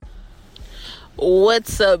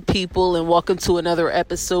What's up, people, and welcome to another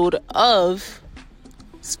episode of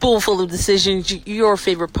Spoonful of Decisions, your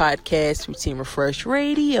favorite podcast from Team Refresh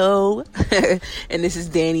Radio. And this is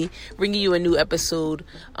Danny bringing you a new episode.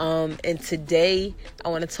 And today I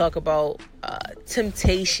want to talk about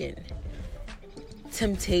temptation.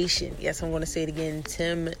 Temptation. Yes, I'm going to say it again.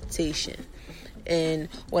 Temptation. And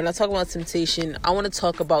when I talk about temptation, I want to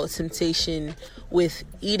talk about temptation with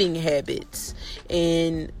eating habits.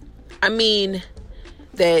 And I mean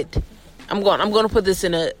that I'm going to put this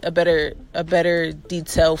in a better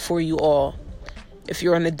detail for you all. If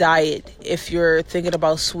you're on a diet, if you're thinking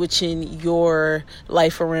about switching your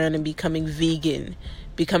life around and becoming vegan,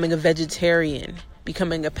 becoming a vegetarian,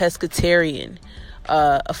 becoming a pescatarian,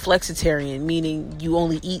 a flexitarian, meaning you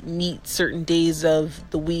only eat meat certain days of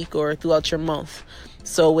the week or throughout your month.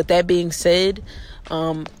 So with that being said,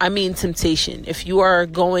 I mean temptation. If you are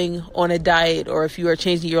going on a diet or if you are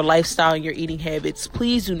changing your lifestyle and your eating habits,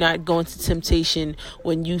 please do not go into temptation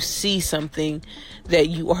when you see something that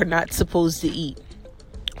you are not supposed to eat.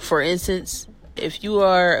 For instance, if you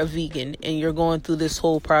are a vegan and you're going through this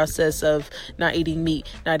whole process of not eating meat,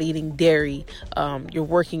 not eating dairy, you're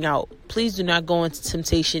working out, please do not go into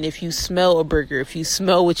temptation if you smell a burger, if you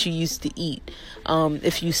smell what you used to eat,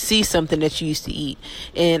 if you see something that you used to eat.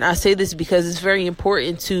 And I say this because it's very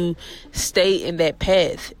important to stay in that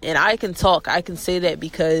path. And I can say that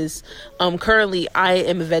because currently I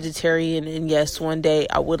am a vegetarian, and yes, one day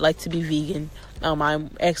I would like to be vegan. I'm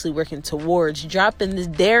actually working towards dropping this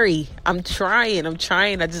dairy. I'm trying.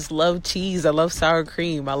 I just love cheese. I love sour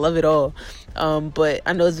cream. I love it all. But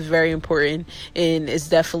I know it's very important, and it's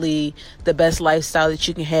definitely the best lifestyle that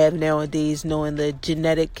you can have nowadays, knowing the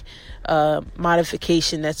genetic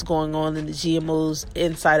modification that's going on in the GMOs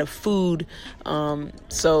inside of food.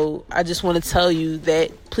 So I just want to tell you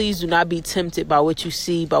that please do not be tempted by what you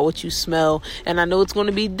see, by what you smell. And I know it's going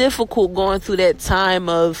to be difficult going through that time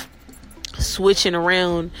of switching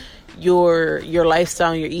around your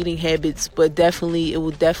lifestyle and your eating habits, but it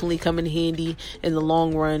will definitely come in handy in the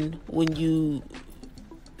long run when you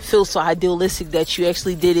feel so idealistic that you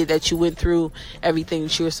actually did it, that you went through everything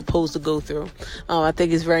that you were supposed to go through. I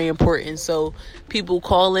think it's very important. So people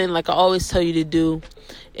call in like I always tell you to do,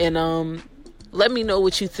 and let me know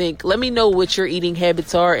what you think. Let me know what your eating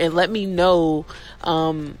habits are, and let me know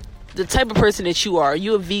the type of person that you are. Are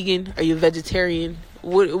you a vegan? Are you a vegetarian?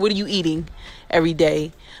 What are you eating every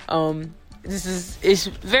day? It's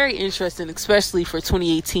very interesting, especially for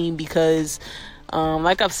 2018, because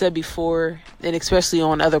like I've said before, and especially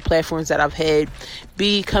on other platforms that I've had,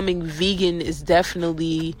 becoming vegan is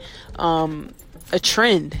definitely a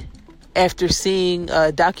trend. After seeing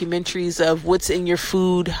documentaries of what's in your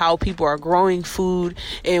food, how people are growing food,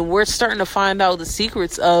 and we're starting to find out the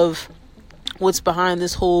secrets of what's behind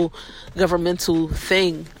this whole governmental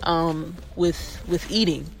thing with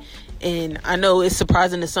eating. And I know it's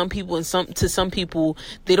surprising to some people, and to some people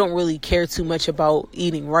they don't really care too much about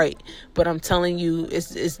eating right. But I'm telling you,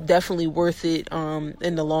 it's definitely worth it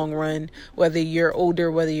in the long run. Whether you're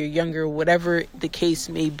older, whether you're younger, whatever the case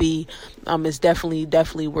may be, it's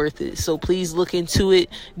definitely worth it. So please look into it.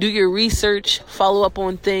 Do your research. Follow up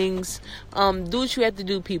on things. Do what you have to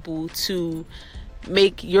do, people, to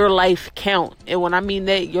make your life count. And when I mean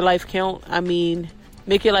that your life count, I mean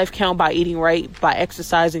make your life count by eating right, by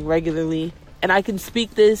exercising regularly. And I can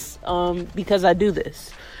speak this because I do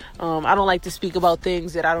this. I don't like to speak about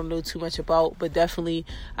things that I don't know too much about, but definitely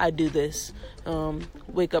I do this.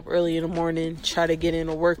 Wake up early in the morning, try to get in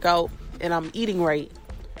a workout, and I'm eating right.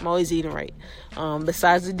 I'm always eating right,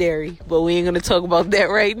 besides the dairy, but we ain't going to talk about that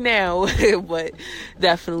right now. But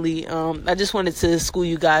definitely, I just wanted to school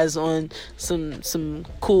you guys on some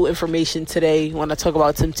cool information today when I talk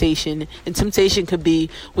about temptation. And temptation could be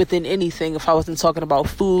within anything. If I wasn't talking about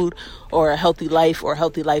food or a healthy life or a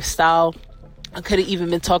healthy lifestyle, I could have even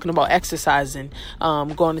been talking about exercising,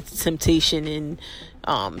 going into temptation and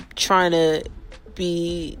trying to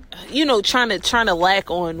be, trying to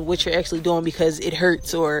lack on what you're actually doing because it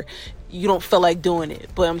hurts or you don't feel like doing it.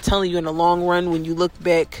 But I'm telling you, in the long run, when you look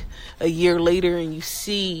back a year later and you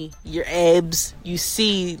see your abs, you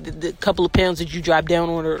see the couple of pounds that you dropped down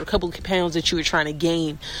on, or a couple of pounds that you were trying to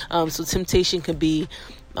gain. So temptation can be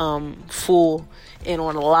full and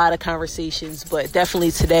on a lot of conversations. But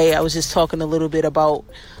definitely today I was just talking a little bit about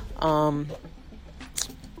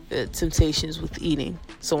temptations with eating.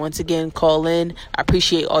 So once again, call in. I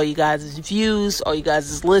appreciate all you guys' views, all you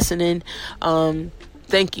guys is listening.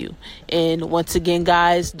 Thank you. And once again,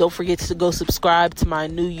 guys, don't forget to go subscribe to my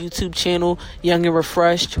new YouTube channel, Young and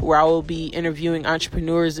Refreshed, where I will be interviewing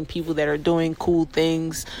entrepreneurs and people that are doing cool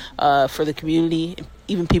things for the community,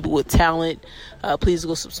 even people with talent. Please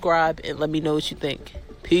go subscribe and let me know what you think.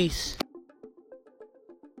 Peace.